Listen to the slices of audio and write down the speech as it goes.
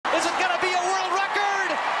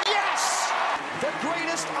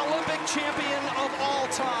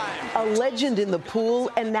A legend in the pool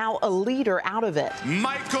and now a leader out of it.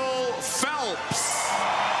 Michael Phelps.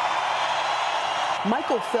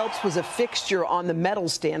 Michael Phelps was a fixture on the medal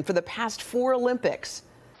stand for the past 4 Olympics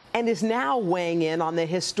and is now weighing in on the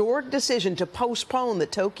historic decision to postpone the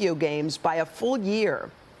Tokyo Games by a full year.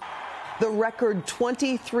 The record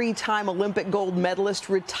 23-time Olympic gold medalist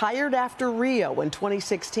retired after Rio in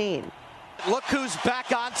 2016. Look who's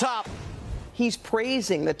back on top. He's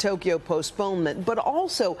praising the Tokyo postponement, but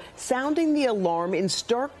also sounding the alarm in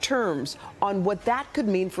stark terms on what that could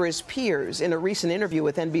mean for his peers in a recent interview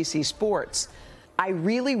with NBC Sports. I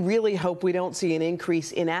really hope we don't see an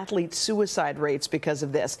increase in athlete suicide rates because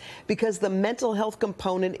of this, because the mental health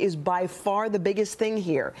component is by far the biggest thing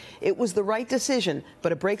here. It was the right decision,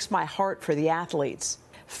 but it breaks my heart for the athletes.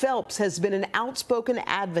 Phelps has been an outspoken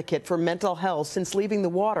advocate for mental health since leaving the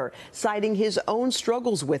water, citing his own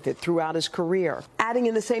struggles with it throughout his career. Adding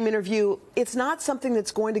in the same interview, "It's not something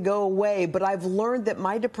that's going to go away, but I've learned that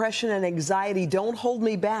my depression and anxiety don't hold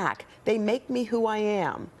me back. They make me who I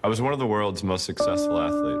am." I was one of the world's most successful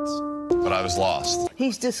athletes, but I was lost.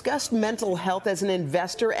 He's discussed mental health as an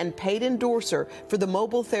investor and paid endorser for the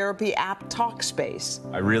mobile therapy app Talkspace.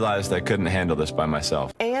 I realized I couldn't handle this by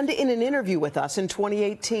myself. And in an interview with us in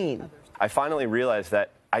 2018. I finally realized that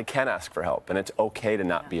I can ask for help, and it's okay to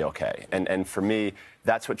not be okay. And for me,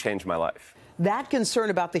 that's what changed my life. That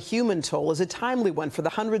concern about the human toll is a timely one for the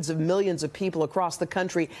hundreds of millions of people across the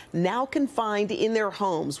country now confined in their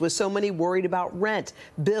homes, with so many worried about rent,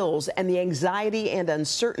 bills, and the anxiety and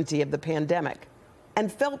uncertainty of the pandemic.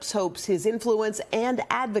 And Phelps hopes his influence and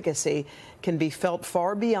advocacy can be felt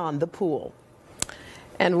far beyond the pool.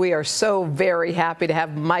 And we are so very happy to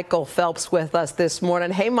have Michael Phelps with us this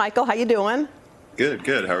morning. Hey, Michael, how you doing?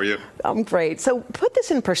 Good. How are you? I'm great. So put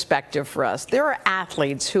this in perspective for us. There are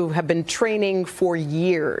athletes who have been training for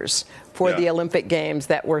years for the Olympic Games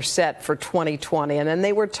that were set for 2020, and then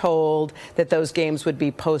they were told that those games would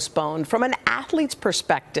be postponed. From an athlete's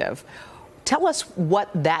perspective, tell us what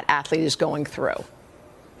that athlete is going through.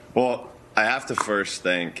 Well, I have to first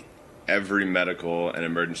thank every medical and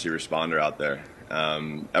emergency responder out there,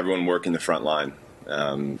 everyone working the front line.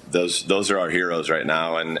 Those are our heroes right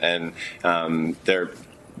now, and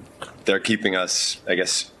they're keeping us, I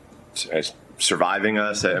guess, surviving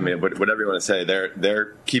us. I mean, whatever you want to say,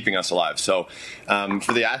 they're keeping us alive. So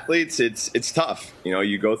for the athletes, it's tough. You know,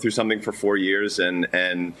 you go through something for 4 years, and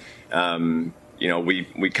you know,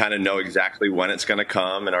 we kind of know exactly when it's going to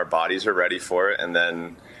come, and our bodies are ready for it, and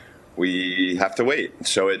then we have to wait.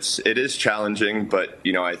 So it is challenging, but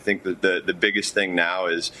you know, I think that the biggest thing now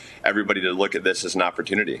is everybody to look at this as an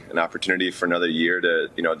opportunity for another year to,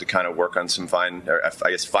 you know, to kind of work on some fine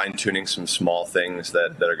tuning some small things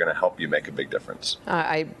that are going to help you make a big difference.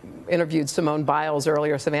 I interviewed Simone Biles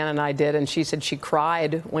earlier, Savannah and I did, and she said she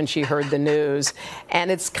cried when she heard the news. And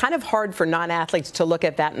it's kind of hard for non-athletes to look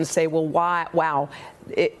at that and say, well, why? Wow.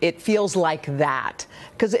 It feels like that,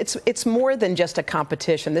 because it's more than just a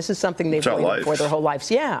competition. This is something they've waited for their whole lives.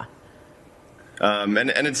 Yeah. And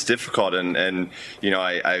it's difficult, and you know,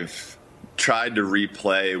 I've tried to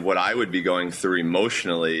replay what I would be going through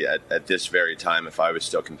emotionally at this very time if I was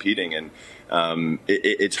still competing, and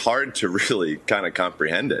it's hard to really kind of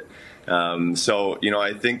comprehend it. So, you know,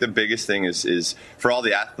 I think the biggest thing is for all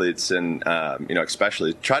the athletes, and you know,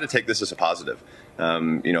 especially try to take this as a positive.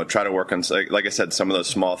 You know, try to work on, like I said, some of those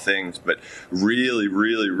small things, but really,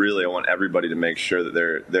 I want everybody to make sure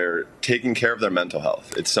that they're taking care of their mental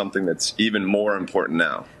health. It's something that's even more important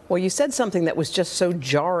now. Well, you said something that was just so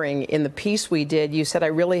jarring in the piece we did. You said, I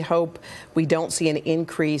really hope we don't see an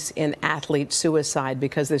increase in athlete suicide,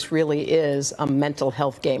 because this really is a mental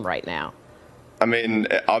health game right now. I mean,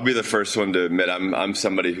 I'll be the first one to admit I'm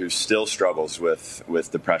somebody who still struggles with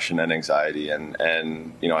depression and anxiety,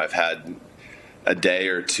 and you know, I've had a day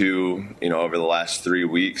or two, you know, over the last 3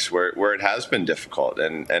 weeks where it has been difficult,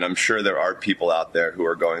 and I'm sure there are people out there who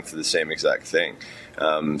are going through the same exact thing.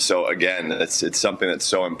 So again, it's something that's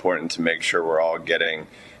so important to make sure we're all getting,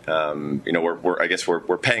 you know,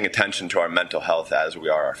 we're paying attention to our mental health as we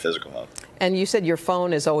are our physical health. And you said your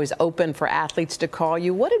phone is always open for athletes to call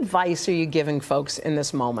you. What advice are you giving folks in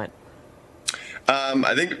this moment?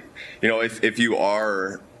 I think, you know, if you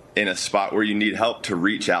are in a spot where you need help, to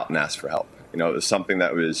reach out and ask for help. You know, it was something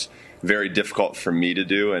that was very difficult for me to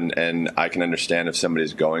do, and I can understand if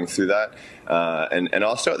somebody's going through that. And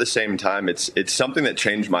also at the same time, it's something that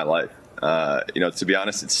changed my life. You know, to be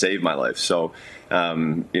honest, it saved my life. So,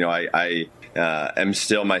 you know, I am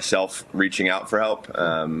still myself reaching out for help.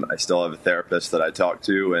 I still have a therapist that I talk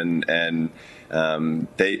to, and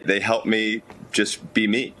they help me just be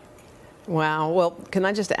me. Wow. Well, can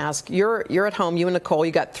I just ask, you're at home, you and Nicole,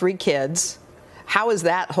 you got 3 kids. How is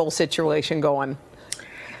that whole situation going?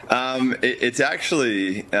 It's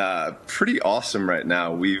actually pretty awesome right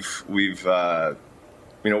now. We've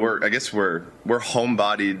you know, we're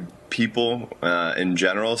homebodied people in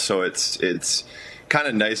general, so it's kind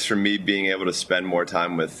of nice for me being able to spend more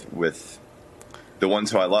time with the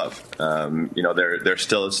ones who I love. You know, they're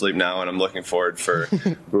still asleep now, and I'm looking forward for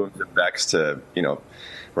Booms and Bex to, you know,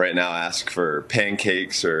 right now ask for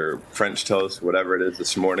pancakes or French toast, whatever it is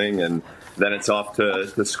this morning, and then it's off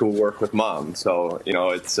to schoolwork with Mom. So, you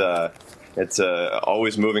know, it's a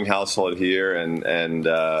always moving household here, and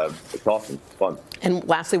it's awesome. It's fun. And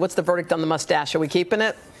lastly, what's the verdict on the mustache? Are we keeping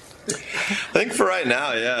it? I think for right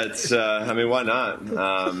now, yeah. It's I mean, why not?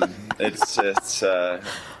 I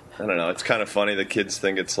don't know. It's kind of funny. The kids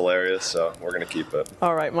think it's hilarious, so we're going to keep it.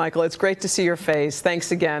 All right, Michael, it's great to see your face.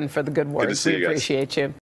 Thanks again for the good words. Good to see you guys. Appreciate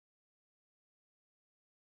you.